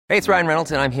Hey, it's Ryan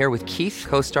Reynolds, and I'm here with Keith,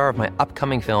 co-star of my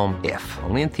upcoming film, If,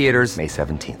 only in theaters May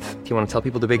 17th. Do you want to tell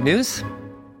people the big news?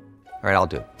 All right, I'll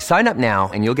do it. Sign up now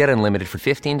and you'll get unlimited for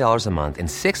 $15 a month and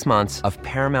 6 months of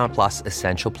Paramount Plus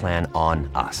Essential Plan on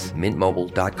us.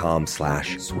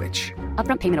 MintMobile.com/switch.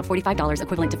 Upfront payment of $45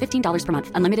 equivalent to $15 per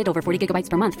month. Unlimited over 40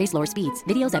 gigabytes per month. Face lower speeds.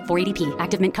 Videos at 480p.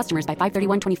 Active Mint customers by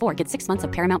 531.24 get 6 months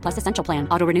of Paramount Plus Essential Plan.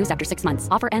 Auto renews after 6 months.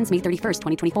 Offer ends May 31st,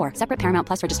 2024. Separate Paramount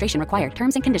Plus registration required.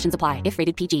 Terms and conditions apply if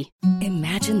rated PG.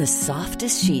 Imagine the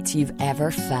softest sheets you've ever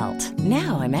felt.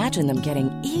 Now imagine them getting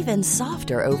even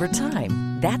softer over time.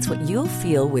 That's what you'll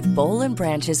feel with Boll &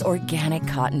 Branch's organic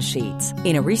cotton sheets.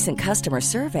 In a recent customer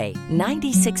survey,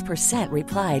 96%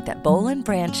 replied that Boll &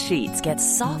 Branch sheets get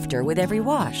softer with every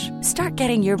wash. Start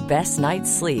getting your best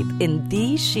night's sleep in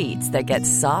these sheets that get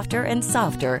softer and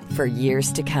softer for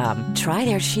years to come. Try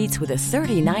their sheets with a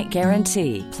 30-night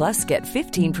guarantee. Plus, get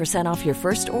 15% off your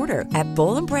first order at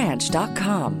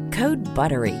bollandbranch.com. Code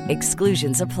BUTTERY.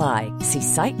 Exclusions apply. See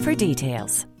site for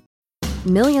details.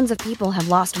 Millions of people have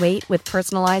lost weight with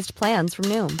personalized plans from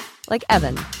Noom. Like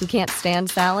Evan, who can't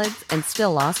stand salads and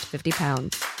still lost 50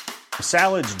 pounds.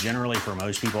 Salads generally for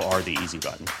most people are the easy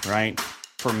button, right?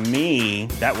 For me,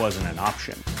 that wasn't an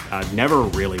option. I never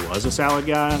really was a salad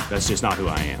guy. That's just not who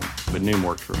I am. But Noom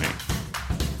worked for me.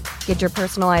 Get your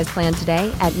personalized plan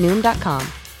today at Noom.com.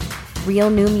 Real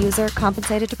Noom user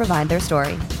compensated to provide their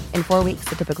story. In 4 weeks,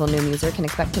 the typical Noom user can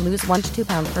expect to lose 1 to 2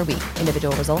 pounds per week.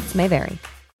 Individual results may vary.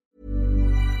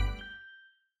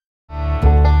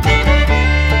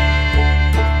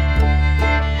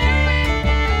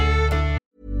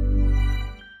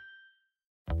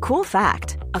 Cool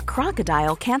fact, a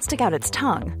crocodile can't stick out its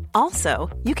tongue. Also,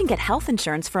 you can get health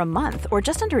insurance for a month or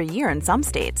just under a year in some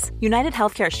states. United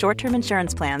Healthcare short-term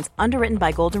insurance plans, underwritten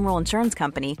by Golden Rule Insurance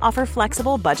Company, offer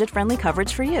flexible, budget-friendly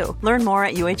coverage for you. Learn more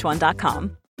at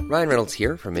uh1.com. Ryan Reynolds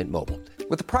here from Mint Mobile.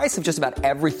 With the price of just about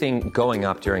everything going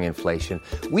up during inflation,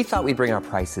 we thought we'd bring our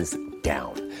prices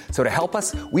down. So to help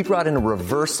us, we brought in a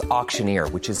reverse auctioneer,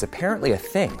 which is apparently a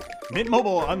thing. Mint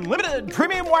Mobile Unlimited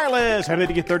Premium Wireless. How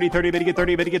to get 30, 30, bit to get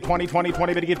 30, bit to get 20, 20,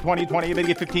 20, bit to get 20, 20, bit to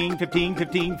get 15, 15,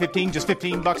 15, 15, just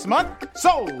 $15 a month?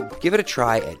 Sold! Give it a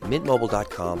try at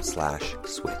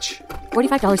mintmobile.com/switch.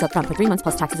 $45 upfront for 3 months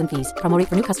plus taxes and fees. Promo rate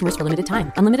for new customers for limited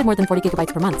time. Unlimited more than 40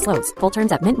 gigabytes per month. Slows full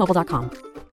terms at mintmobile.com.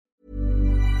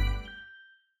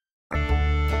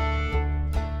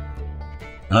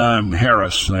 I'm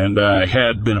Harris, and I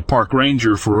had been a park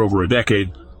ranger for over a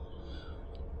decade.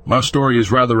 My story is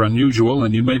rather unusual,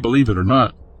 and you may believe it or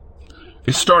not.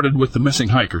 It started with the missing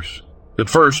hikers. At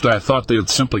first, I thought they had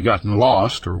simply gotten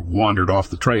lost or wandered off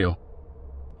the trail.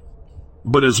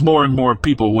 But as more and more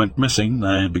people went missing,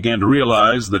 I began to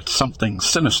realize that something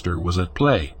sinister was at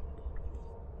play.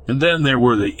 And then there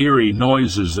were the eerie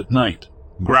noises at night,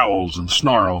 growls and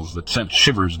snarls that sent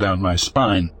shivers down my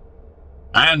spine.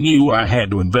 I knew I had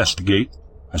to investigate.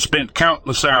 I spent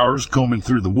countless hours combing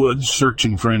through the woods,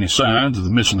 searching for any signs of the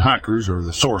missing hikers or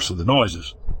the source of the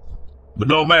noises. But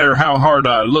no matter how hard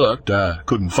I looked, I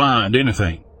couldn't find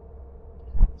anything.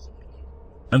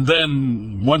 And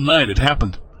then, one night it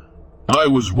happened. I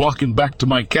was walking back to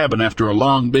my cabin after a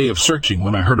long day of searching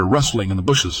when I heard a rustling in the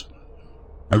bushes.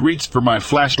 I reached for my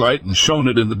flashlight and shone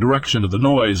it in the direction of the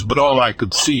noise, but all I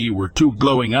could see were 2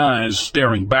 glowing eyes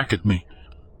staring back at me.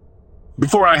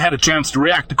 Before I had a chance to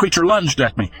react, the creature lunged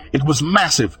at me. It was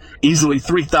massive, easily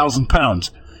 3,000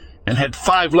 pounds, and had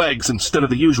 5 legs instead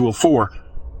of the usual 4.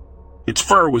 Its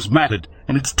fur was matted,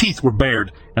 and its teeth were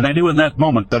bared, and I knew in that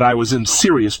moment that I was in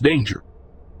serious danger.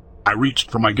 I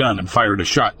reached for my gun and fired a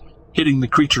shot, hitting the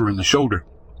creature in the shoulder.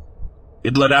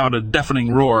 It let out a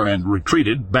deafening roar and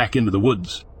retreated back into the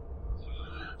woods.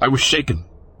 I was shaken,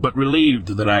 but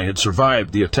relieved that I had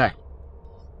survived the attack.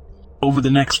 Over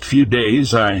the next few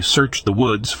days, I searched the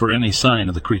woods for any sign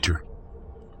of the creature.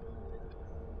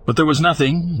 But there was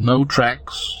nothing, no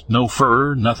tracks, no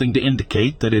fur, nothing to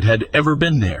indicate that it had ever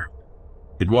been there.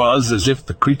 It was as if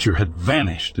the creature had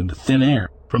vanished into thin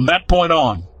air. From that point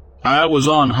on, I was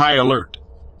on high alert.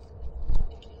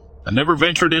 I never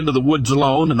ventured into the woods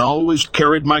alone and always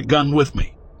carried my gun with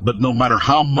me. But no matter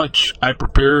how much I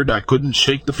prepared, I couldn't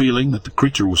shake the feeling that the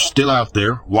creature was still out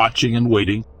there, watching and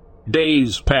waiting.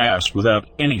 Days passed without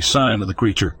any sign of the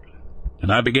creature,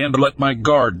 and I began to let my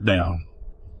guard down.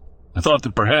 I thought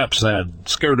that perhaps I had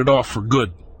scared it off for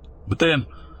good. But then,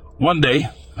 one day,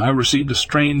 I received a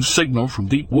strange signal from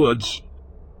deep woods.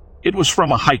 It was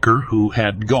from a hiker who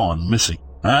had gone missing.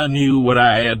 I knew what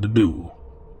I had to do.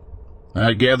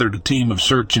 I gathered a team of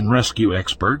search and rescue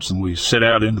experts, and we set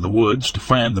out into the woods to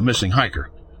find the missing hiker.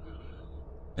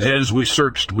 As we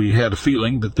searched, we had a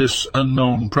feeling that this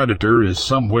unknown predator is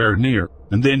somewhere near.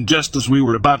 And then, just as we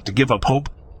were about to give up hope,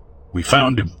 we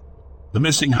found him. The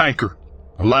missing hiker,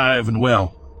 alive and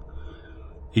well.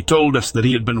 He told us that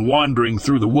he had been wandering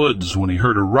through the woods when he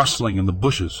heard a rustling in the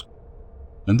bushes.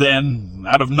 And then,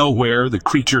 out of nowhere, the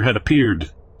creature had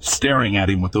appeared, staring at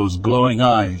him with those glowing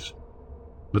eyes.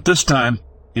 But this time,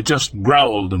 it just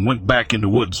growled and went back into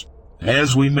woods.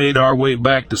 As we made our way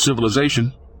back to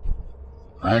civilization,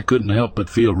 I couldn't help but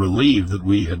feel relieved that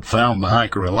we had found the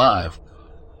hiker alive.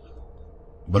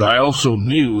 But I also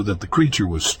knew that the creature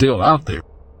was still out there.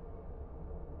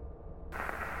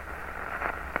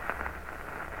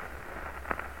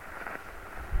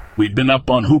 We'd been up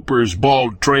on Hooper's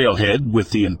Bald Trailhead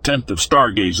with the intent of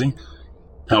stargazing.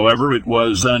 However, it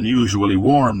was unusually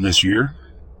warm this year.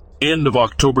 End of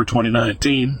October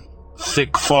 2019,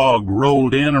 thick fog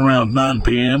rolled in around 9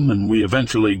 p.m., and we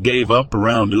eventually gave up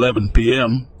around 11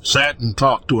 p.m., sat and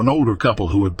talked to an older couple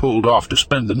who had pulled off to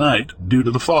spend the night due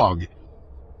to the fog.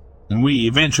 And we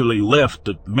eventually left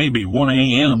at maybe 1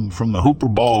 a.m. from the Hooper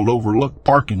Bald Overlook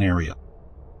parking area.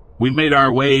 We made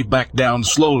our way back down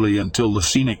slowly until the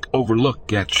scenic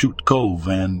overlook at Chute Cove,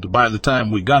 and by the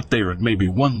time we got there at maybe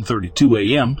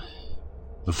 1:32 a.m.,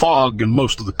 the fog and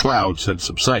most of the clouds had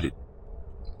subsided.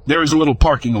 There is a little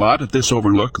parking lot at this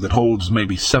overlook that holds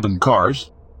maybe 7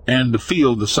 cars, and a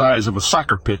field the size of a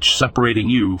soccer pitch separating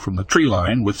you from the tree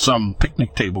line with some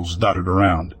picnic tables dotted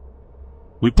around.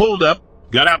 We pulled up,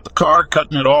 got out the car,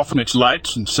 cutting it off in its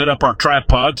lights, and set up our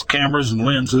tripods, cameras, and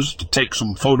lenses to take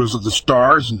some photos of the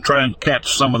stars and try and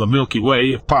catch some of the Milky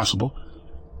Way if possible.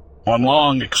 On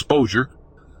long exposure,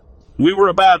 we were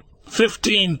about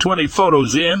 15-20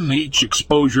 photos in, each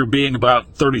exposure being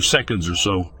about 30 seconds or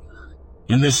so.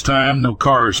 In this time, no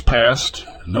cars passed,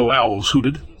 no owls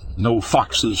hooted, no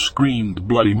foxes screamed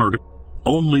bloody murder,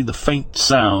 only the faint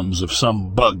sounds of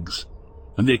some bugs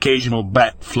and the occasional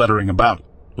bat fluttering about.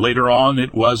 Later on,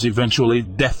 it was eventually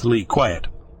deathly quiet.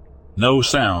 No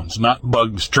sounds, not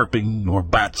bugs chirping nor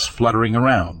bats fluttering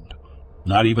around,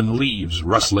 not even leaves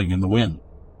rustling in the wind.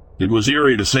 It was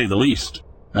eerie to say the least.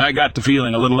 I got to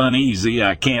feeling a little uneasy.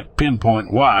 I can't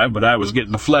pinpoint why, but I was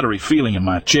getting a fluttery feeling in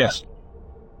my chest.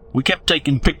 We kept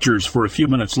taking pictures for a few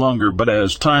minutes longer, but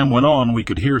as time went on, we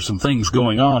could hear some things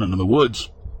going on in the woods.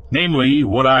 Namely,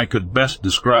 what I could best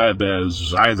describe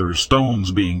as either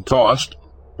stones being tossed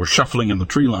or shuffling in the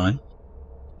tree line.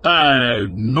 I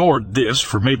ignored this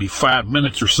for maybe 5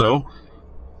 minutes or so,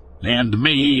 and to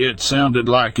me it sounded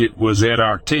like it was at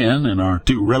our 10 and our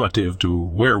 2 relative to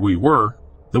where we were.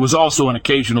 There was also an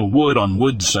occasional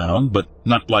wood-on-wood sound, but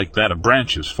not like that of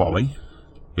branches falling.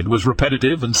 It was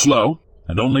repetitive and slow,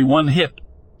 and only one hit,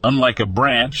 unlike a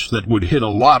branch that would hit a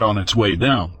lot on its way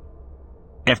down.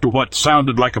 After what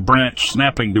sounded like a branch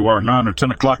snapping to our 9 or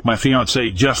 10 o'clock, my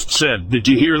fiancée just said, "Did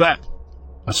you hear that?"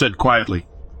 I said quietly,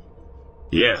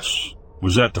 "Yes."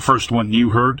 "Was that the first one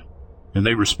you heard?" And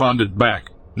they responded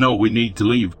back, "No, we need to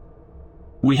leave."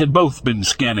 We had both been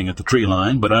scanning at the tree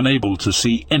line, but unable to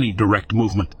see any direct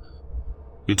movement.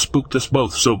 It spooked us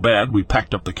both so bad we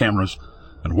packed up the cameras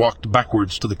and walked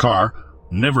backwards to the car,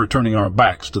 never turning our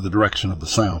backs to the direction of the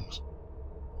sounds.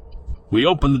 We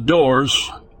opened the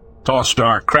doors, tossed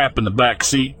our crap in the back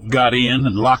seat, got in,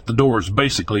 and locked the doors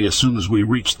basically as soon as we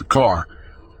reached the car.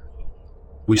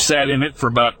 We sat in it for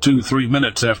about 2-3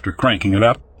 minutes after cranking it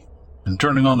up and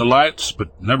turning on the lights,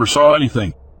 but never saw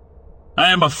anything.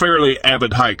 I am a fairly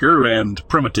avid hiker and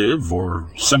primitive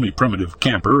or semi-primitive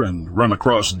camper and run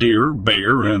across deer,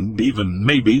 bear, and even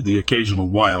maybe the occasional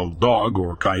wild dog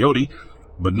or coyote,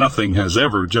 but nothing has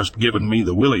ever just given me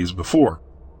the willies before.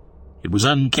 It was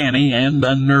uncanny and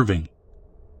unnerving.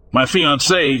 My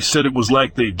fiancée said it was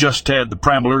like they just had the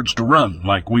primal urge to run,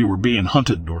 like we were being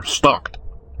hunted or stalked.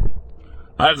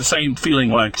 I had the same feeling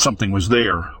like something was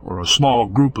there, or a small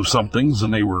group of somethings,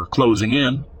 and they were closing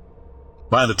in.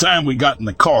 By the time we got in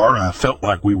the car, I felt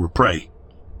like we were prey.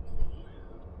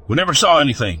 We never saw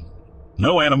anything.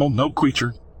 No animal, no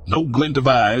creature, no glint of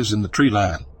eyes in the tree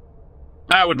line.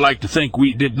 I would like to think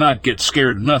we did not get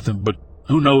scared of nothing, but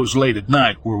who knows late at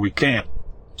night where we can't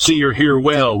see or hear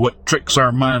well what tricks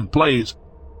our mind plays.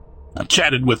 I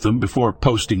chatted with them before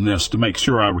posting this to make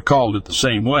sure I recalled it the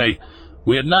same way.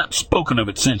 We had not spoken of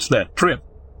it since that trip,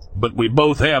 but we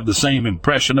both have the same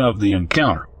impression of the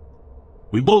encounter.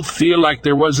 We both feel like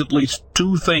there was at least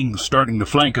 2 things starting to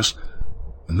flank us,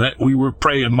 and that we were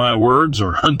prey in my words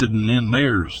or hunted in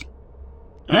theirs.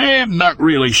 I am not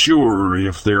really sure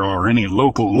if there are any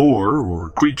local lore or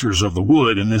creatures of the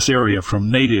wood in this area from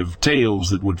native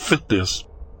tales that would fit this.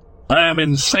 I am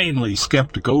insanely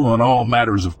skeptical on all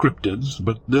matters of cryptids,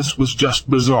 but this was just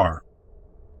bizarre.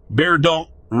 Bear don't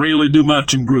really do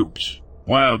much in groups.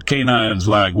 Wild canines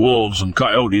like wolves and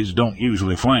coyotes don't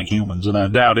usually flank humans, and I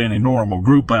doubt any normal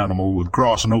group animal would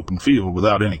cross an open field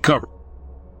without any cover.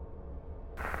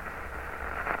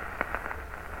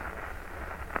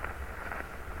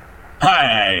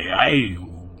 I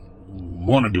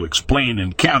wanted to explain an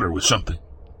encounter with something.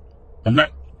 I'm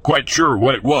not quite sure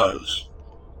what it was.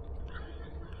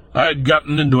 I had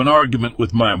gotten into an argument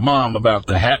with my mom about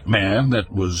the Hat Man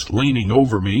that was leaning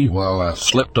over me while I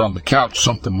slept on the couch,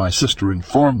 something my sister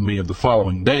informed me of the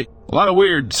following day. A lot of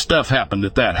weird stuff happened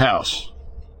at that house,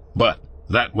 but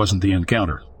that wasn't the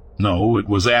encounter. No, it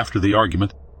was after the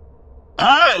argument.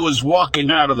 I was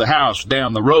walking out of the house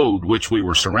down the road, which we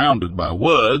were surrounded by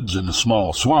woods, and a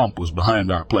small swamp was behind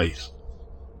our place.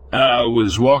 I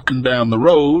was walking down the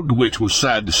road, which was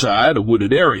side to side, a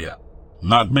wooded area.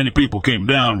 Not many people came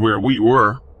down where we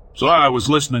were, so I was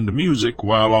listening to music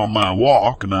while on my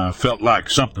walk, and I felt like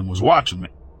something was watching me.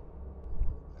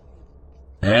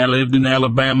 I lived in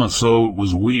Alabama, so it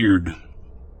was weird.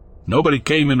 Nobody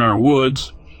came in our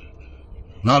woods.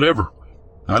 Not ever.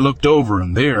 I looked over,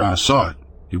 and there I saw it.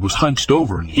 It was hunched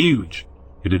over and huge.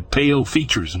 It had pale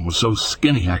features and was so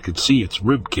skinny I could see its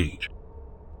rib cage.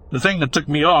 The thing that took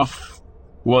me off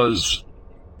was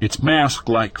its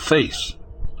mask-like face.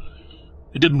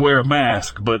 It didn't wear a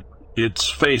mask, but its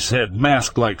face had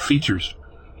mask-like features.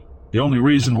 The only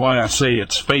reason why I say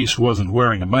its face wasn't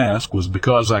wearing a mask was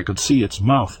because I could see its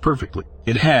mouth perfectly.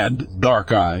 It had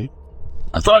dark eye.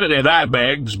 I thought it had eye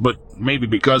bags, but maybe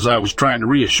because I was trying to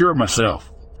reassure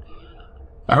myself.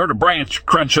 I heard a branch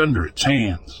crunch under its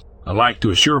hands. I liked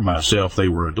to assure myself they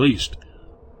were at least.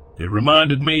 It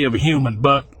reminded me of a human,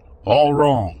 but all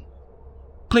wrong.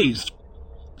 Please,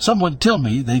 someone tell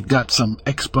me they've got some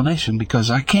explanation,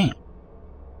 because I can't.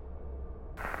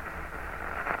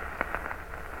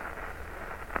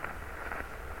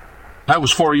 I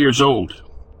was 4 years old.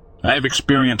 I have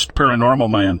experienced paranormal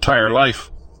my entire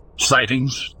life.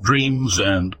 Sightings, dreams,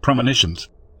 and premonitions.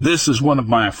 This is one of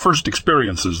my first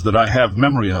experiences that I have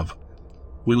memory of.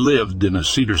 We lived in a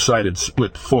cedar-sided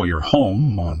split foyer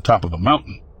home on top of a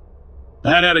mountain.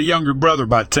 I had a younger brother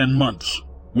by 10 months.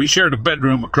 We shared a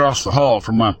bedroom across the hall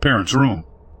from my parents' room.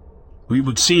 We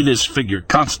would see this figure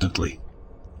constantly.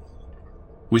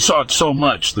 We saw it so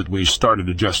much that we started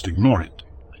to just ignore it.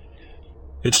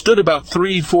 It stood about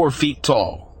 3-4 feet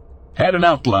tall, had an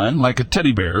outline like a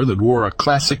teddy bear that wore a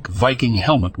classic Viking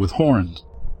helmet with horns.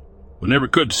 We never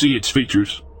could see its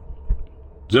features,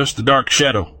 just the dark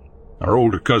shadow, our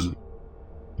older cousin.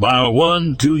 By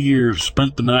 1-2 years,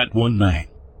 spent the night one night.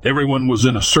 Everyone was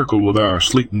in a circle with our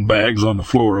sleeping bags on the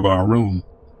floor of our room.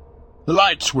 The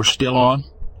lights were still on.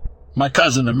 My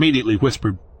cousin immediately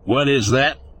whispered, "What is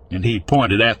that?" And he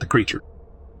pointed at the creature,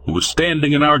 who was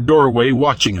standing in our doorway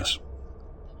watching us.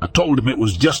 I told him it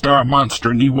was just our monster,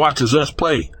 and he watches us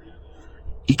play.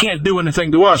 He can't do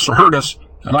anything to us or hurt us,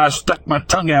 and I stuck my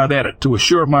tongue out at it to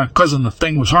assure my cousin the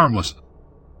thing was harmless.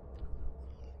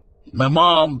 My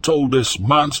mom told us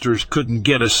monsters couldn't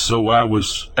get us, so I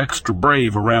was extra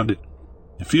brave around it.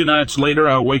 A few nights later,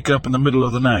 I wake up in the middle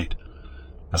of the night.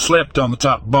 I slept on the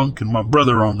top bunk and my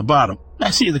brother on the bottom.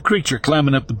 I see the creature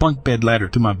climbing up the bunk bed ladder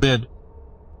to my bed.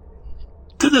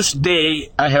 To this day,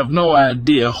 I have no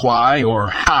idea why or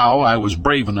how I was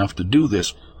brave enough to do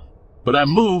this, but I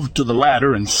moved to the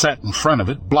ladder and sat in front of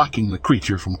it, blocking the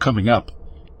creature from coming up.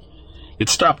 It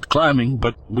stopped climbing,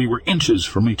 but we were inches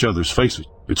from each other's faces.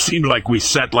 It seemed like we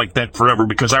sat like that forever,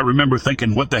 because I remember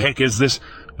thinking, what the heck is this,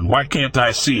 and why can't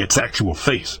I see its actual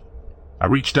face? I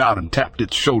reached out and tapped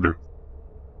its shoulder.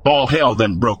 All hell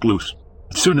then broke loose.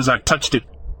 As soon as I touched it,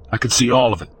 I could see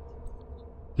all of it.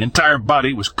 The entire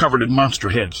body was covered in monster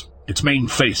heads. Its main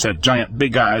face had giant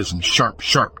big eyes and sharp,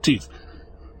 sharp teeth.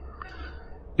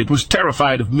 It was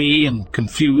terrified of me and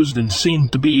confused and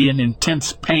seemed to be in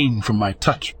intense pain from my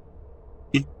touch.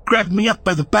 It grabbed me up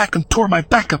by the back and tore my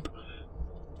back up.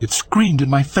 It screamed in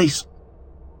my face.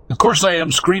 Of course I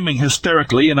am screaming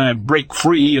hysterically, and I break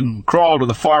free and crawl to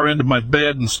the far end of my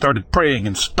bed and started praying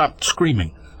and stopped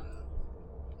screaming.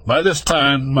 By this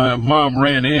time, my mom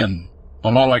ran in,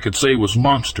 and all I could say was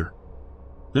monster.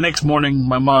 The next morning,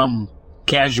 my mom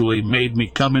casually made me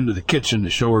come into the kitchen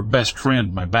to show her best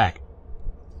friend my back.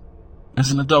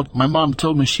 As an adult, my mom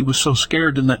told me she was so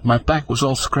scared and that my back was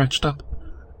all scratched up.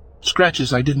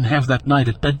 Scratches I didn't have that night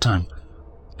at bedtime.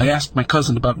 I asked my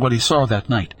cousin about what he saw that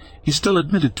night. He still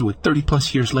admitted to it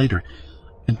 30-plus years later,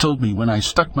 and told me when I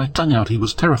stuck my tongue out he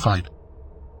was terrified.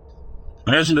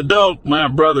 As an adult, my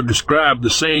brother described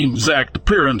the same exact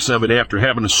appearance of it after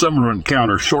having a similar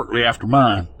encounter shortly after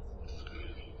mine.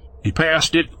 He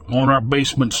passed it on our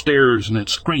basement stairs, and it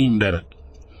screamed at it.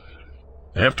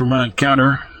 After my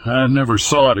encounter, I never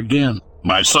saw it again.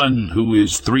 My son, who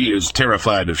is 3, is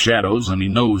terrified of shadows, and he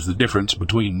knows the difference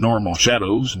between normal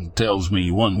shadows and tells me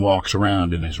one walks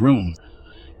around in his room.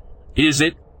 Is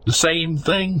it the same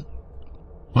thing?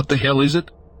 What the hell is it?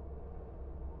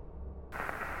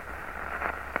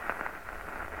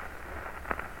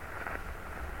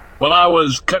 Well, I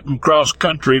was cutting cross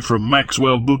country from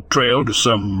Maxwell Boot Trail to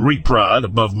some reprod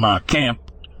above my camp.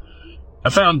 I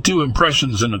found 2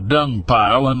 impressions in a dung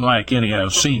pile unlike any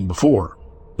I've seen before.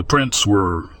 The prints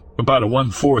were about a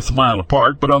 1/4 mile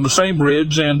apart, but on the same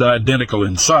ridge and identical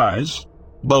in size,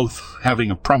 both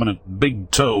having a prominent big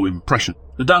toe impression.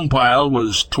 The dung pile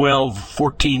was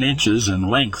 12-14 inches in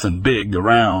length and big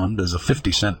around as a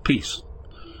 50-cent piece.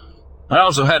 I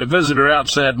also had a visitor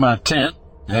outside my tent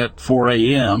at 4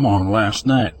 a.m. on last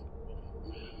night.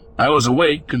 I was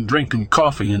awake and drinking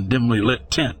coffee in dimly lit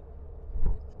tent.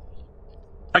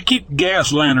 I keep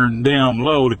gas lantern down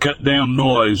low to cut down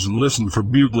noise and listen for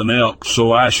bugling elk,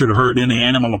 so I should have heard any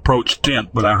animal approach tent,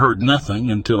 but I heard nothing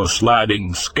until a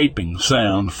sliding, scaping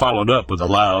sound followed up with a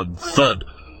loud thud,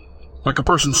 like a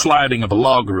person sliding of a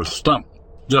log or a stump,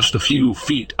 just a few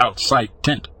feet outside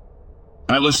tent.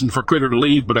 I listened for critter to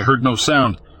leave, but I heard no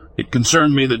sound. It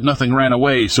concerned me that nothing ran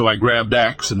away, so I grabbed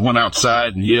axe and went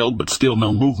outside and yelled, but still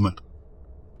no movement.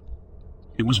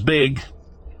 It was big.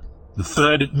 The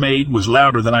thud it made was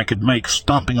louder than I could make,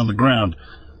 stomping on the ground.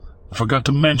 I forgot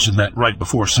to mention that right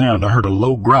before sound I heard a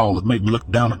low growl that made me look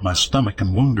down at my stomach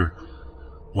and wonder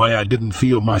why I didn't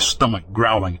feel my stomach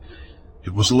growling.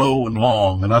 It was low and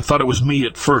long, and I thought it was me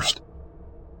at first.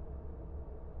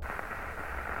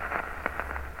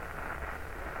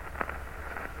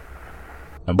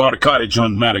 I bought a cottage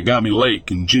on Mattagami Lake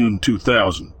in June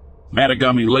 2000.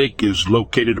 Mattagami Lake is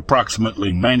located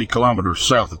approximately 90 kilometers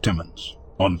south of Timmins,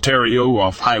 Ontario,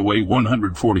 off Highway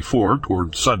 144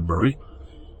 toward Sudbury.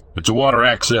 It's a water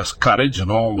access cottage,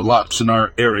 and all the lots in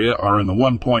our area are in the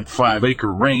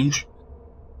 1.5-acre range.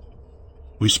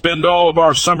 We spend all of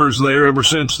our summers there ever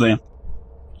since then.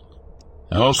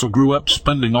 I also grew up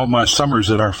spending all my summers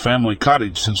at our family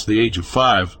cottage since the age of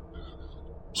 5.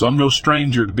 So I'm no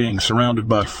stranger to being surrounded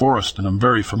by forest, and I'm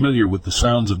very familiar with the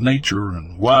sounds of nature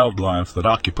and wildlife that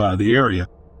occupy the area.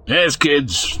 As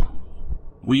kids,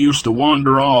 we used to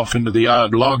wander off into the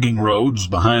odd logging roads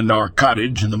behind our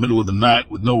cottage in the middle of the night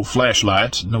with no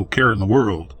flashlights and no care in the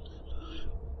world.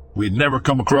 We'd never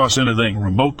come across anything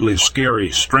remotely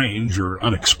scary, strange, or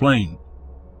unexplained.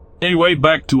 Anyway,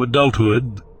 back to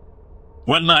adulthood.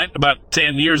 One night, about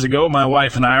 10 years ago, my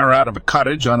wife and I are out of a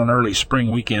cottage on an early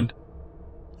spring weekend.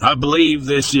 I believe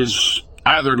this is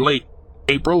either late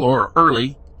April or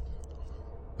early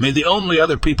May. The only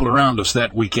other people around us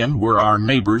that weekend were our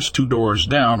neighbors 2 doors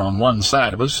down on one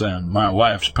side of us and my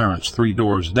wife's parents 3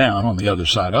 doors down on the other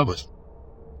side of us.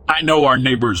 I know our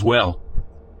neighbors well.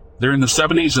 They're in the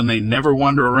 70s and they never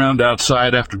wander around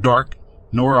outside after dark,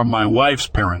 nor are my wife's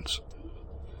parents.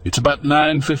 It's about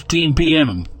 9:15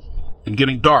 p.m. and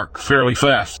getting dark fairly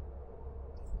fast.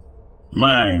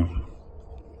 My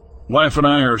wife and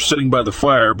I are sitting by the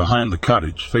fire behind the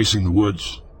cottage, facing the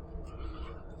woods.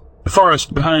 The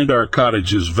forest behind our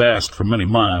cottage is vast for many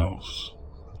miles.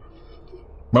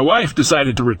 My wife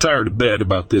decided to retire to bed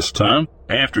about this time.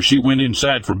 After she went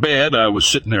inside for bed, I was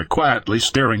sitting there quietly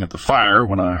staring at the fire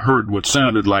when I heard what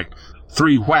sounded like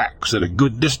 3 whacks at a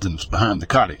good distance behind the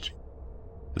cottage.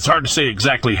 It's hard to say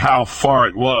exactly how far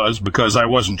it was because I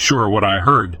wasn't sure what I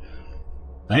heard.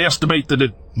 I estimate that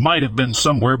it might have been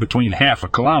somewhere between half a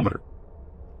kilometer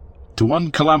to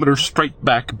 1 kilometer straight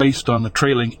back based on the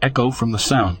trailing echo from the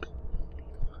sound.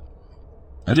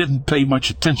 I didn't pay much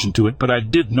attention to it, but I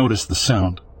did notice the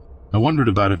sound. I wondered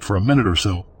about it for a minute or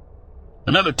so.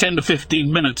 Another 10 to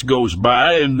 15 minutes goes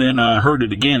by, and then I heard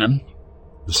it again.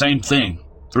 The same thing,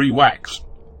 3 whacks.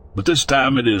 But this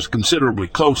time it is considerably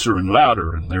closer and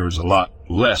louder, and there is a lot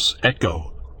less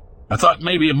echo. I thought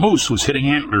maybe a moose was hitting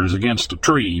antlers against a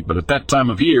tree, but at that time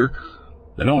of year,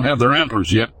 they don't have their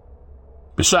antlers yet.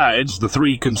 Besides, the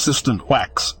 3 consistent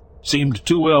whacks seemed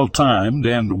too well timed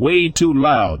and way too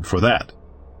loud for that.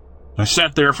 I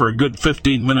sat there for a good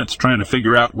 15 minutes trying to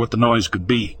figure out what the noise could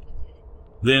be.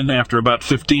 Then, after about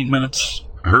 15 minutes,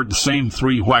 I heard the same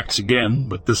 3 whacks again,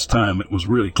 but this time it was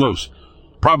really close,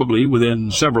 probably within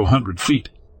several hundred feet.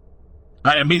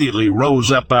 I immediately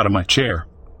rose up out of my chair.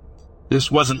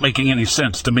 This wasn't making any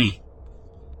sense to me.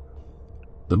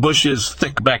 The bush is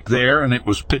thick back there, and it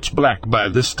was pitch black by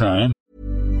this time.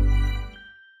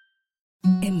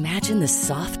 Imagine the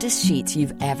softest sheets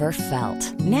you've ever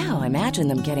felt. Now imagine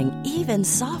them getting even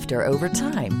softer over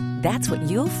time. That's what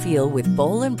you'll feel with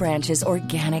Boll & Branch's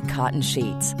organic cotton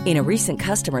sheets. In a recent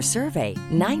customer survey,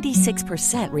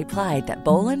 96% replied that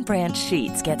Boll & Branch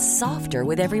sheets get softer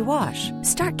with every wash.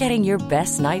 Start getting your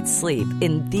best night's sleep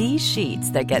in these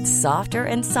sheets that get softer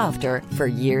and softer for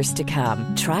years to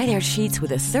come. Try their sheets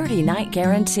with a 30-night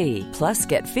guarantee. Plus,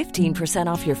 get 15%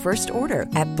 off your first order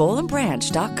at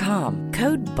bollandbranch.com.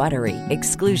 Code BUTTERY.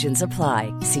 Exclusions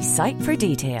apply. See site for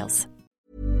details.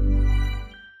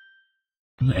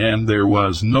 And there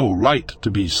was no light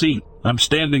to be seen. I'm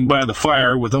standing by the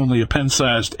fire with only a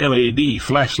pen-sized LED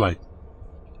flashlight.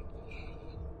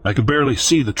 I could barely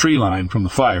see the tree line from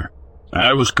the fire.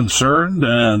 I was concerned,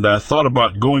 and I thought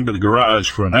about going to the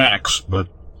garage for an axe, but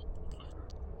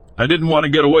I didn't want to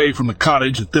get away from the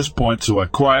cottage at this point, so I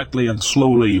quietly and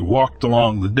slowly walked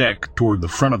along the deck toward the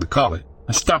front of the cottage.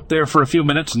 I stopped there for a few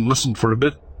minutes and listened for a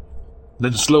bit,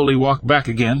 then slowly walked back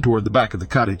again toward the back of the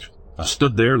cottage. I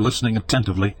stood there listening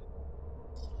attentively.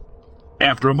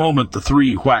 After a moment, the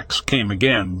three whacks came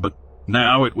again, but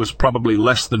now it was probably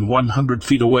less than 100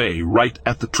 feet away, right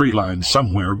at the tree line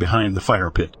somewhere behind the fire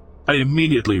pit. I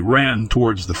immediately ran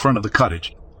towards the front of the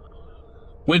cottage,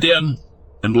 went in,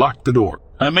 and locked the door.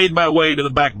 I made my way to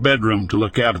the back bedroom to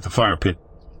look out at the fire pit.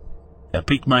 I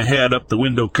peeked my head up the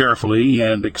window carefully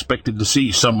and expected to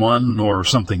see someone or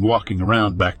something walking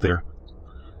around back there.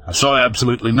 I saw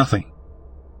absolutely nothing.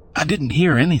 I didn't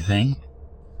hear anything.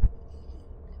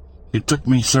 It took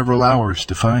me several hours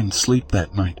to find sleep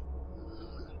that night.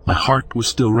 My heart was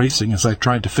still racing as I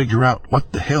tried to figure out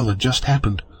what the hell had just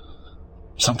happened.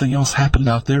 Something else happened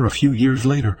out there a few years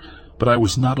later, but I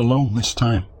was not alone this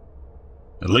time.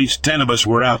 At least 10 of us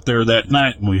were out there that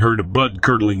night, and we heard a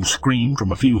blood-curdling scream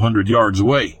from a few hundred yards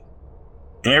away.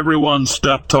 Everyone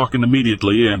stopped talking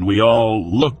immediately, and we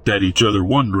all looked at each other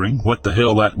wondering what the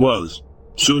hell that was.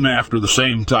 Soon after, the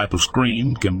same type of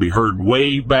scream can be heard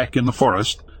way back in the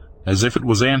forest, as if it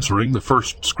was answering the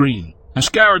first scream. I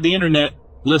scoured the internet,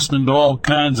 listening to all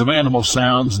kinds of animal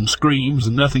sounds and screams,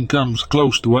 and nothing comes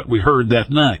close to what we heard that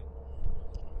night.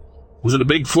 Was it a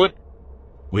Bigfoot?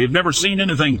 We have never seen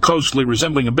anything closely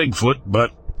resembling a Bigfoot,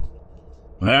 but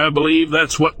I believe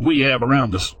that's what we have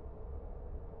around us.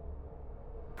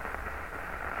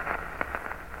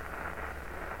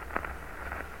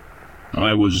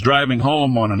 I was driving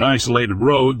home on an isolated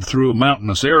road through a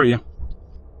mountainous area.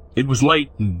 It was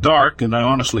late and dark, and I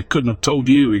honestly couldn't have told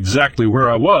you exactly where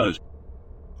I was.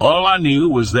 All I knew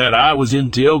was that I was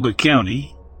in Tioga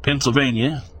County,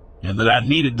 Pennsylvania, and that I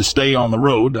needed to stay on the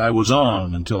road I was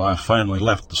on until I finally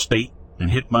left the state and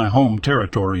hit my home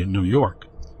territory in New York.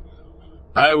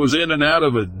 I was in and out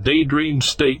of a daydream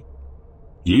state.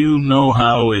 You know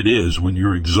how it is when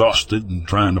you're exhausted and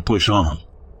trying to push on.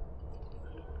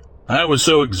 I was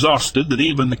so exhausted that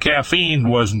even the caffeine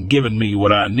wasn't giving me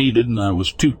what I needed, and I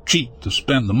was too cheap to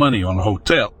spend the money on a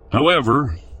hotel.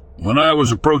 However, when I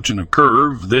was approaching a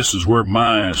curve, this is where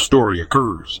my story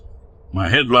occurs. My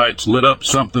headlights lit up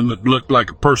something that looked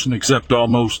like a person except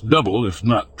almost double, if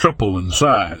not triple in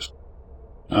size.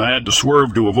 I had to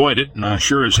swerve to avoid it, and I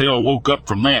sure as hell woke up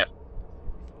from that.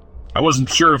 I wasn't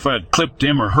sure if I'd clipped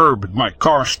him or her, but my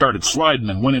car started sliding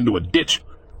and went into a ditch.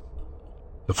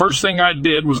 The first thing I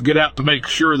did was get out to make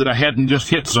sure that I hadn't just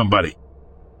hit somebody.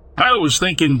 I was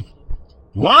thinking,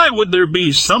 why would there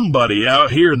be somebody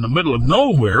out here in the middle of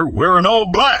nowhere wearing all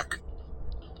black?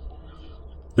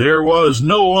 There was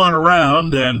no one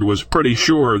around, and was pretty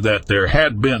sure that there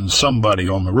had been somebody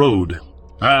on the road.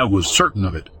 I was certain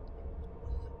of it.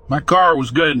 My car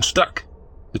was getting stuck.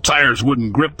 The tires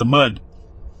wouldn't grip the mud.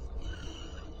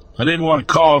 I didn't want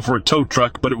to call for a tow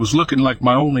truck, but it was looking like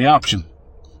my only option.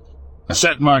 I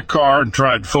sat in my car and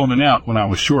tried phoning out when I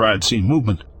was sure I'd seen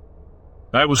movement.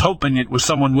 I was hoping it was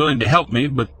someone willing to help me,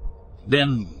 but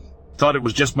then thought it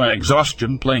was just my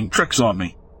exhaustion playing tricks on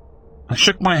me. I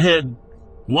shook my head,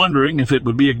 wondering if it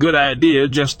would be a good idea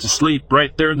just to sleep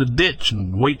right there in the ditch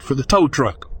and wait for the tow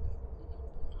truck.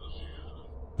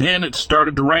 Then it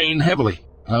started to rain heavily.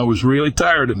 I was really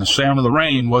tired, and the sound of the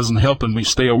rain wasn't helping me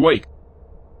stay awake.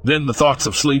 Then the thoughts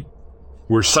of sleep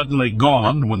were suddenly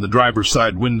gone when the driver's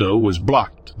side window was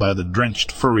blocked by the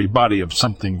drenched furry body of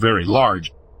something very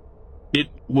large. It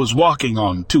was walking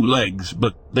on 2 legs,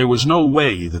 but there was no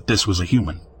way that this was a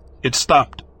human. It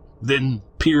stopped, then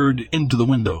peered into the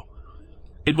window.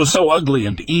 It was so ugly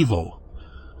and evil,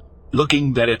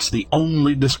 looking that it's the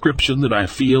only description that I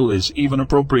feel is even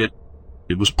appropriate.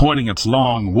 It was pointing its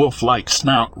long, wolf-like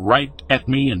snout right at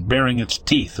me and baring its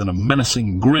teeth in a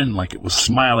menacing grin like it was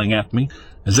smiling at me,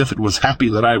 as if it was happy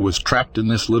that I was trapped in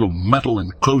this little metal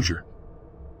enclosure.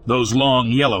 Those long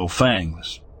yellow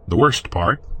fangs. The worst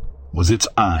part was its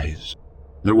eyes.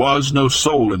 There was no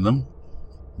soul in them,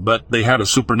 but they had a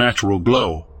supernatural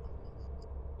glow.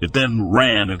 It then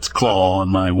ran its claw on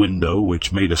my window,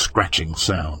 which made a scratching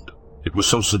sound. It was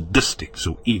so sadistic,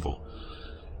 so evil.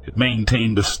 It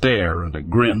maintained a stare and a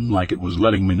grin like it was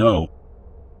letting me know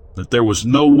that there was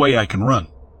no way I can run.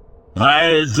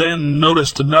 I then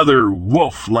noticed another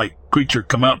wolf-like creature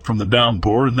come out from the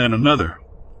downpour, and then another.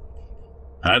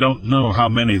 I don't know how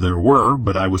many there were,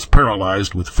 but I was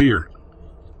paralyzed with fear.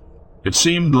 It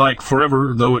seemed like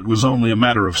forever, though it was only a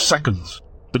matter of seconds.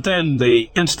 But then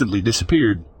they instantly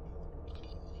disappeared.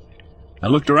 I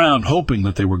looked around hoping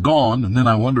that they were gone, and then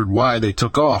I wondered why they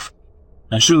took off.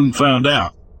 I soon found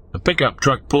out. A pickup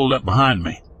truck pulled up behind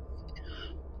me.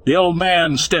 The old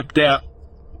man stepped out,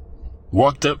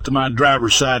 walked up to my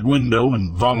driver's side window,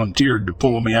 and volunteered to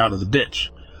pull me out of the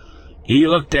ditch. He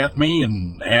looked at me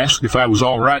and asked if I was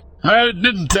all right. I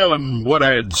didn't tell him what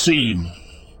I had seen.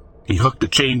 He hooked a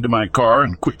chain to my car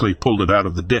and quickly pulled it out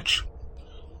of the ditch.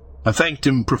 I thanked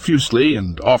him profusely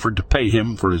and offered to pay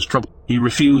him for his trouble. He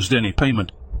refused any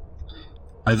payment.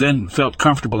 I then felt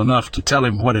comfortable enough to tell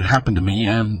him what had happened to me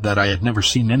and that I had never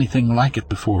seen anything like it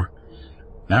before.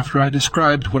 After I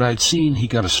described what I had seen, he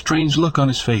got a strange look on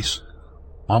his face,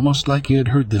 almost like he had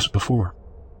heard this before.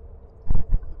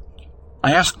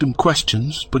 I asked him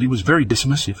questions, but he was very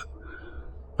dismissive.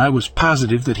 I was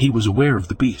positive that he was aware of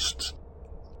the beasts.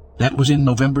 That was in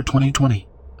November 2020.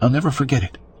 I'll never forget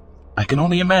it. I can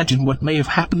only imagine what may have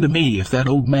happened to me if that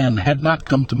old man had not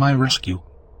come to my rescue.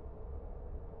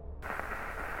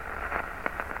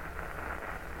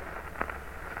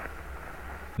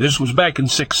 This was back in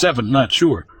 6-7, not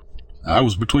sure. I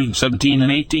was between 17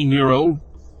 and 18-year-old.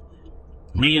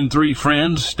 Me and 3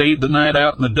 friends stayed the night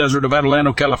out in the desert of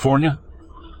Adelanto, California.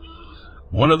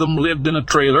 One of them lived in a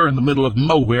trailer in the middle of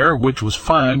nowhere, which was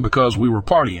fine because we were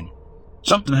partying.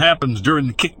 Something happens during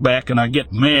the kickback, and I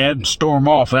get mad and storm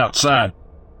off outside.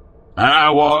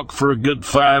 I walk for a good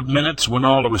 5 minutes when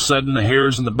all of a sudden the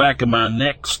hairs in the back of my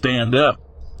neck stand up.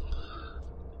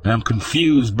 I'm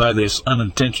confused by this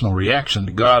unintentional reaction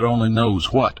to God only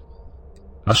knows what.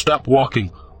 I stop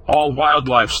walking. All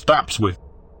wildlife stops with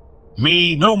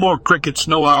me. No more crickets,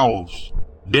 no owls.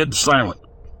 Dead silent.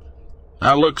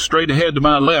 I look straight ahead to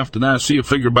my left, and I see a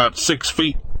figure about 6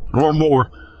 feet or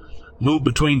more move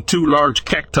between 2 large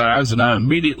cacti, and I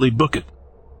immediately book it.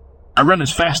 I run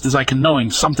as fast as I can, knowing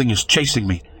something is chasing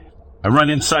me. I run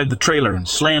inside the trailer and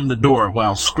slam the door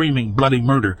while screaming bloody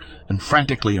murder, and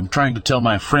frantically am trying to tell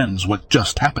my friends what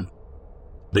just happened.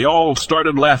 They all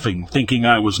started laughing, thinking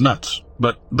I was nuts,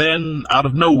 but then, out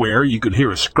of nowhere, you could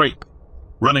hear a scrape,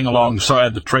 running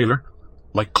alongside the trailer,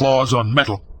 like claws on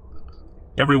metal.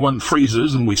 Everyone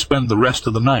freezes, and we spend the rest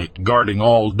of the night guarding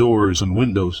all doors and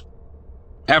windows.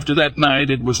 After that night,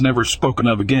 it was never spoken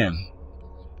of again.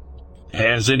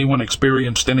 Has anyone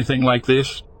experienced anything like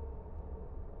this?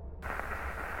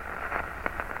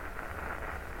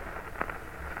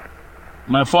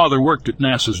 My father worked at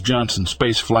NASA's Johnson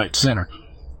Space Flight Center.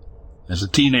 As a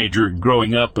teenager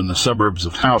growing up in the suburbs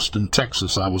of Houston,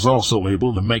 Texas, I was also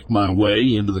able to make my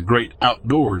way into the great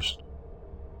outdoors.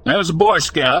 I was a Boy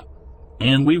Scout,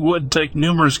 and we would take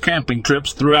numerous camping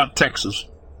trips throughout Texas,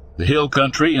 the hill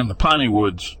country, and the piney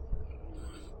woods.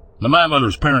 Now, my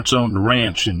mother's parents owned a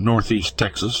ranch in northeast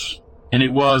Texas, and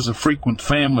it was a frequent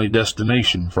family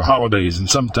destination for holidays and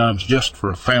sometimes just for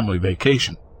a family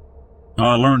vacation.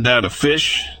 I learned how to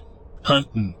fish, hunt,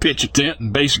 and pitch a tent,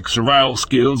 and basic survival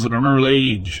skills at an early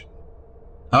age.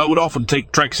 I would often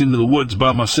take treks into the woods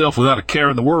by myself without a care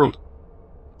in the world.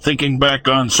 Thinking back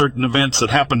on certain events that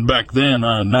happened back then,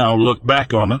 I now look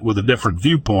back on it with a different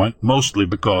viewpoint, mostly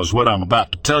because what I'm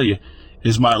about to tell you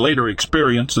is my later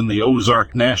experience in the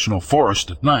Ozark National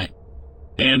Forest at night,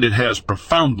 and it has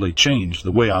profoundly changed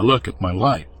the way I look at my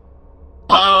life.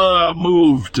 I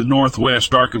moved to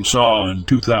northwest Arkansas in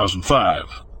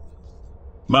 2005.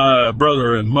 My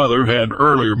brother and mother had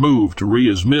earlier moved to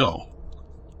Ria's Mill,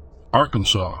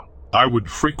 Arkansas. I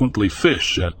would frequently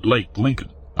fish at Lake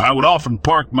Lincoln. I would often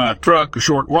park my truck a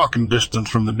short walking distance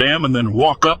from the dam and then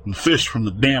walk up and fish from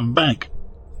the dam bank.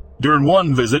 During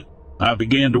one visit, I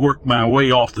began to work my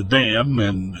way off the dam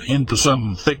and into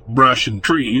some thick brush and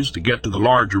trees to get to the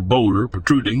larger boulder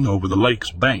protruding over the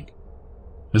lake's bank.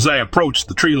 As I approached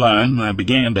the tree line, I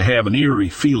began to have an eerie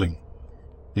feeling.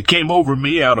 It came over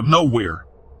me out of nowhere.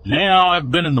 Now,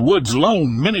 I've been in the woods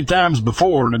alone many times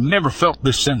before and have never felt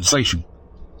this sensation.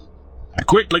 I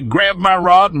quickly grabbed my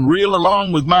rod and reeled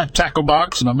along with my tackle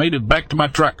box, and I made it back to my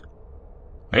truck.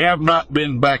 I have not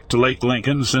been back to Lake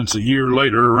Lincoln since a year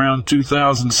later, around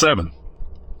 2007.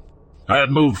 I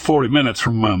had moved 40 minutes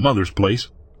from my mother's place.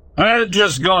 I had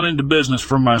just gone into business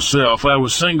for myself. I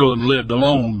was single and lived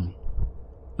alone.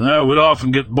 I would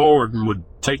often get bored and would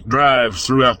take drives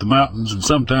throughout the mountains and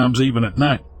sometimes even at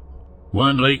night.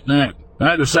 One late night,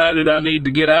 I decided I needed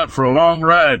to get out for a long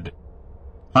ride.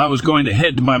 I was going to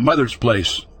head to my mother's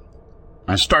place.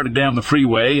 I started down the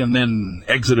freeway and then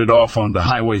exited off onto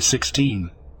Highway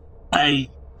 16. I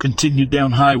continued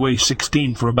down Highway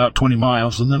 16 for about 20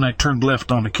 miles, and then I turned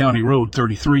left onto County Road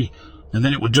 33, and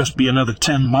then it would just be another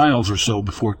 10 miles or so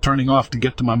before turning off to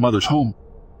get to my mother's home.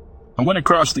 I went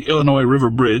across the Illinois River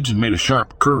Bridge and made a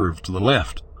sharp curve to the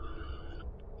left.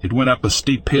 It went up a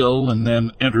steep hill and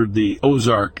then entered the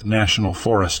Ozark National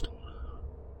Forest.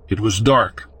 It was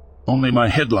dark, only my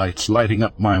headlights lighting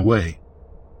up my way.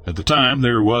 At the time,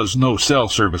 there was no cell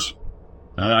service.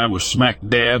 I was smack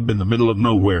dab in the middle of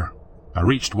nowhere. I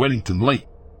reached Weddington late.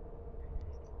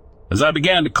 As I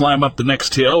began to climb up the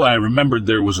next hill, I remembered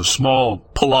there was a small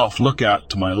pull-off lookout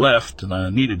to my left, and I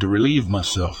needed to relieve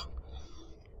myself.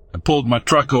 I pulled my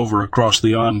truck over across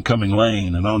the oncoming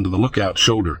lane and onto the lookout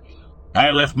shoulder.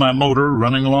 I left my motor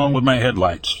running along with my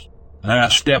headlights. I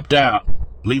stepped out,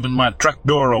 leaving my truck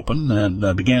door open,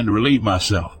 and began to relieve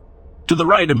myself. To the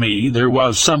right of me, there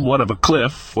was somewhat of a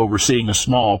cliff overseeing a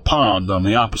small pond on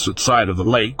the opposite side of the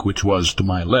lake, which was to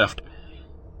my left.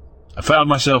 I found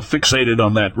myself fixated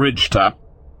on that ridge top.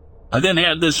 I then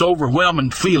had this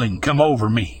overwhelming feeling come over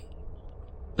me.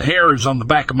 The hairs on the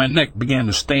back of my neck began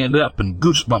to stand up, and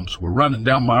goosebumps were running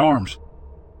down my arms.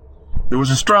 There was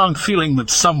a strong feeling that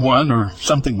someone or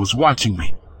something was watching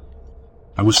me.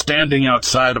 I was standing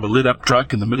outside of a lit-up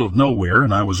truck in the middle of nowhere,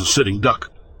 and I was a sitting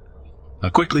duck. I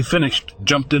quickly finished,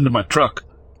 jumped into my truck,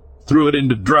 threw it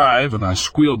into drive, and I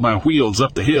squealed my wheels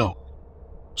up the hill.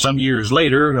 Some years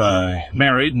later, I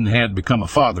married and had become a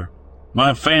father.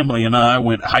 My family and I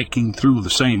went hiking through the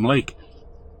same lake,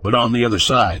 but on the other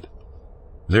side.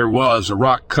 There was a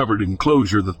rock-covered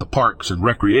enclosure that the Parks and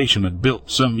Recreation had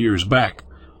built some years back.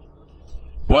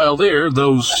 While there,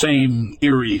 those same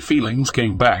eerie feelings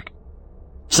came back.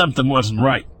 Something wasn't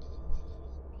right.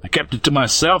 I kept it to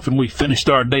myself, and we finished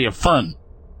our day of fun.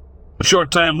 A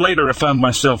short time later, I found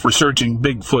myself researching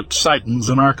Bigfoot sightings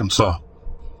in Arkansas.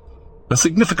 A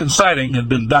significant sighting had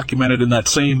been documented in that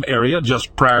same area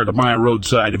just prior to my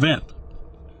roadside event.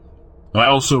 I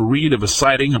also read of a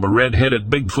sighting of a red-headed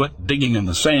Bigfoot digging in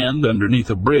the sand underneath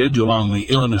a bridge along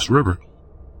the Illinois River.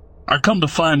 I come to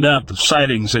find out the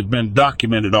sightings had been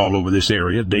documented all over this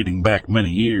area, dating back many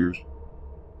years.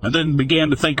 I then began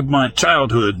to think of my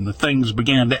childhood, and the things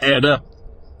began to add up,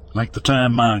 like the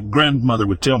time my grandmother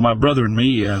would tell my brother and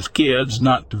me as kids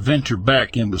not to venture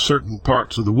back into certain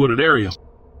parts of the wooded area.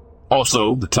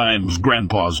 Also, the times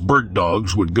Grandpa's bird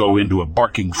dogs would go into a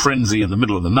barking frenzy in the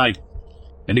middle of the night,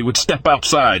 and he would step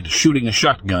outside, shooting a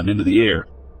shotgun into the air.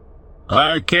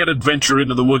 I can't adventure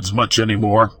into the woods much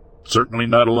anymore, certainly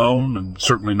not alone, and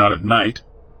certainly not at night.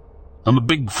 I'm a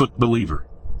Bigfoot believer.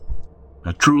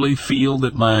 I truly feel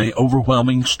that my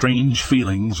overwhelming strange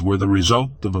feelings were the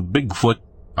result of a Bigfoot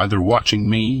either watching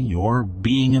me or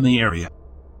being in the area.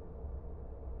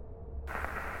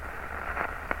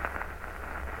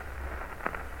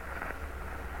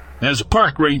 As a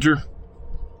park ranger,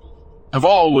 I've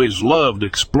always loved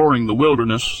exploring the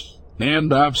wilderness,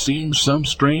 and I've seen some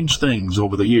strange things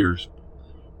over the years.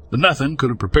 But nothing could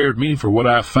have prepared me for what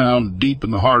I found deep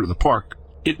in the heart of the park.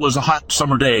 It was a hot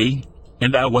summer day,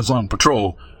 and I was on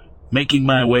patrol, making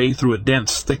my way through a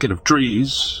dense thicket of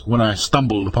trees, when I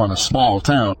stumbled upon a small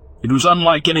town. It was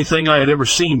unlike anything I had ever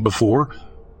seen before,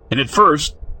 and at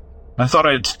first I thought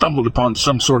I had stumbled upon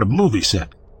some sort of movie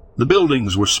set. The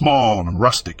buildings were small and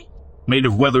rustic, made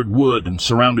of weathered wood and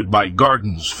surrounded by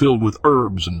gardens filled with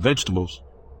herbs and vegetables.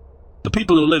 The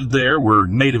people who lived there were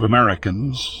Native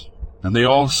Americans, and they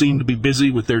all seemed to be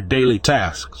busy with their daily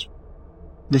tasks.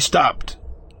 They stopped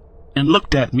and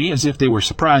looked at me as if they were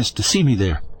surprised to see me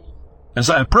there. As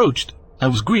I approached, I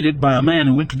was greeted by a man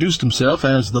who introduced himself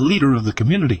as the leader of the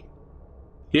community.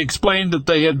 He explained that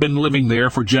they had been living there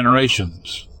for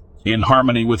generations, in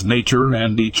harmony with nature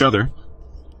and each other.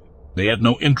 They had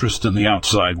no interest in the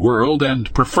outside world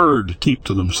and preferred to keep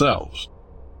to themselves.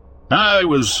 I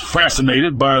was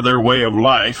fascinated by their way of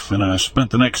life, and I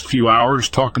spent the next few hours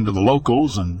talking to the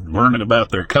locals and learning about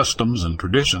their customs and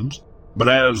traditions. But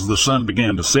as the sun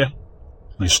began to set,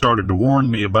 they started to warn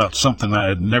me about something I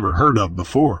had never heard of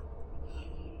before: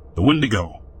 the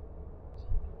Wendigo.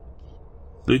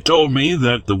 They told me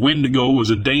that the Wendigo was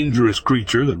a dangerous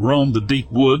creature that roamed the deep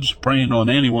woods, preying on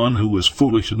anyone who was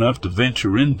foolish enough to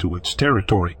venture into its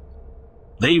territory.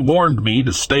 They warned me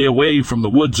to stay away from the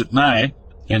woods at night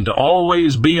and to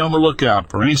always be on the lookout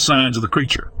for any signs of the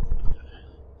creature.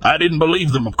 I didn't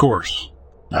believe them, of course.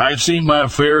 I had seen my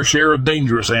fair share of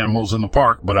dangerous animals in the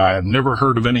park, but I had never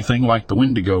heard of anything like the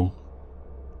Wendigo.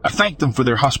 I thanked them for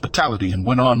their hospitality and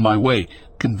went on my way,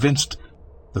 convinced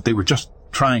that they were just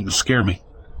trying to scare me.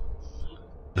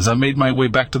 As I made my way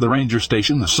back to the ranger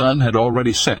station, the sun had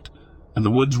already set, and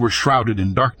the woods were shrouded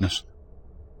in darkness.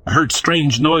 I heard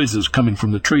strange noises coming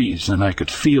from the trees, and I could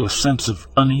feel a sense of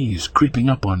unease creeping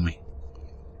up on me.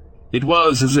 It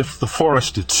was as if the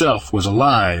forest itself was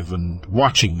alive and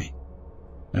watching me.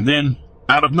 And then,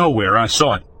 out of nowhere, I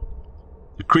saw it.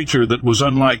 A creature that was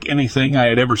unlike anything I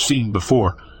had ever seen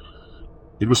before.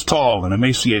 It was tall and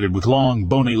emaciated, with long,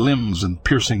 bony limbs and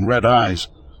piercing red eyes.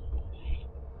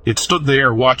 It stood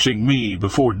there watching me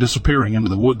before disappearing into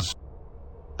the woods.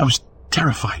 I was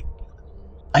terrified.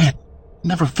 I had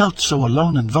never felt so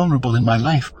alone and vulnerable in my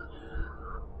life.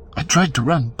 I tried to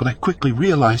run, but I quickly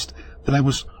realized that I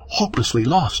was hopelessly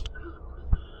lost.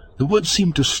 The woods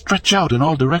seemed to stretch out in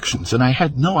all directions, and I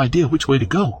had no idea which way to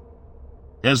go.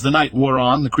 As the night wore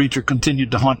on, the creature continued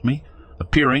to haunt me,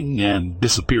 appearing and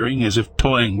disappearing as if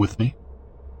toying with me.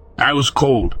 I was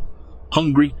cold,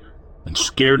 hungry, and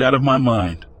scared out of my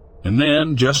mind. And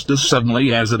then, just as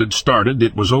suddenly as it had started,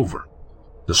 it was over.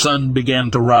 The sun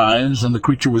began to rise, and the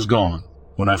creature was gone.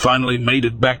 When I finally made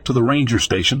it back to the ranger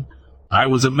station, I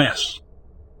was a mess.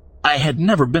 I had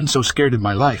never been so scared in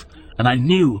my life, and I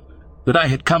knew that I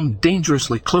had come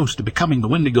dangerously close to becoming the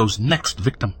Wendigo's next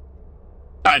victim.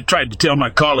 I tried to tell my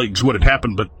colleagues what had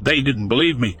happened, but they didn't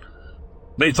believe me.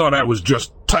 They thought I was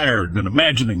just tired and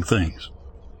imagining things.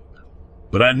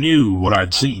 But I knew what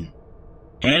I'd seen,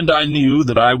 and I knew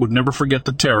that I would never forget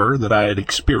the terror that I had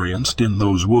experienced in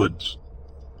those woods.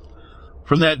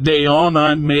 From that day on,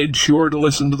 I made sure to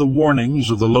listen to the warnings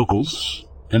of the locals,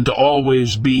 and to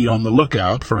always be on the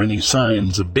lookout for any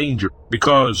signs of danger,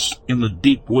 because in the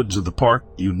deep woods of the park,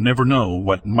 you never know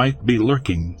what might be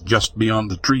lurking just beyond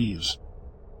the trees.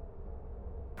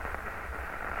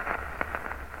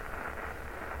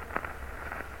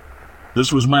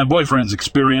 This was my boyfriend's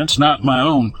experience, not my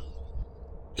own.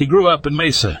 He grew up in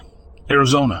Mesa,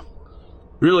 Arizona.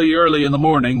 Really early in the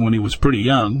morning, when he was pretty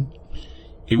young,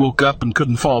 he woke up and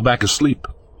couldn't fall back asleep.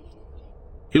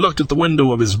 He looked at the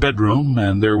window of his bedroom,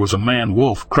 and there was a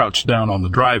man-wolf crouched down on the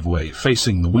driveway,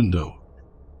 facing the window.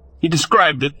 He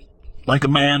described it like a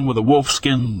man with a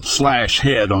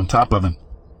wolfskin/head on top of him.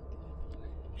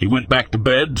 He went back to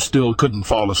bed, still couldn't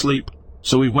fall asleep.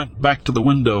 So he went back to the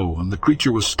window, and the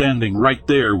creature was standing right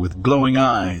there with glowing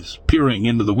eyes, peering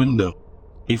into the window.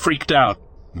 He freaked out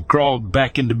and crawled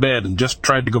back into bed and just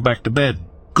tried to go back to bed.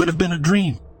 Could have been a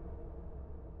dream.